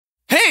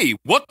Hey,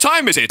 what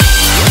time is it?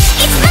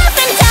 It's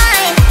muffin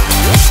time!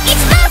 It's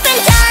muffin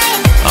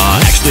time!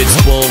 Actually it's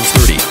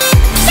 12:30.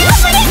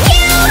 Somebody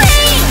kill me!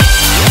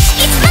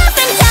 It's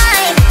muffin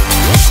time!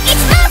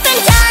 It's muffin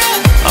time!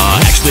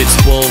 Actually it's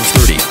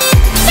 12:30.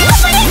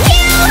 Somebody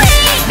kill me!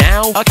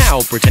 Now, a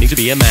cow pretending to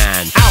be a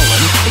man.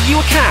 Alan, are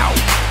you a cow?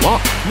 What?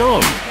 No.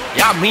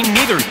 Yeah, me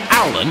neither.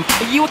 Alan,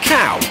 are you a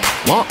cow?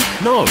 What?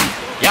 No.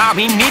 Yeah,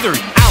 me neither.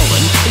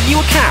 Alan, are you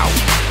a cow?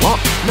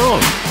 What? No.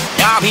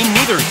 Yeah, me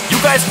neither. You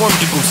guys want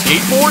to go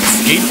skateboards?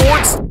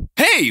 Skateboards?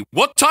 Hey,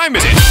 what time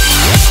is it?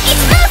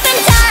 It's muffin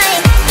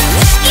time!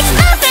 It's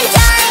muffin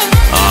time!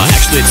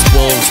 Actually it's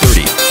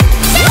 12:30.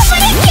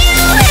 Somebody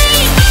kill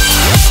me!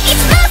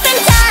 It's muffin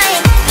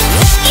time!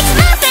 It's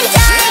muffin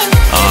time!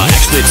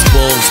 Actually it's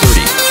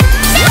 12:30.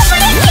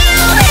 Somebody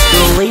kill me!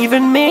 You're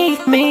leaving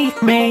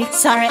me.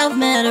 Sorry, I've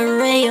met a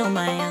real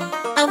man.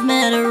 I've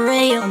met a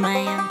real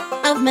man.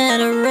 I've met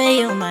a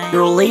real man.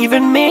 You're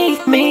leaving me.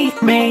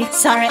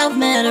 Sorry, I've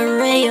met a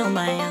real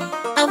man.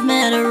 I've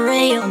met a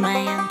real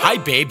man. Hi,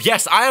 babe.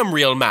 Yes, I am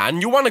real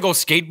man. You want to go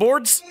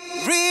skateboards?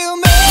 Real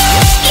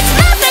man! It's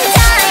muffin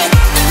time!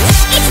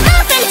 It's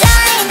muffin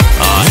time!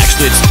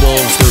 Actually it's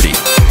 12:30.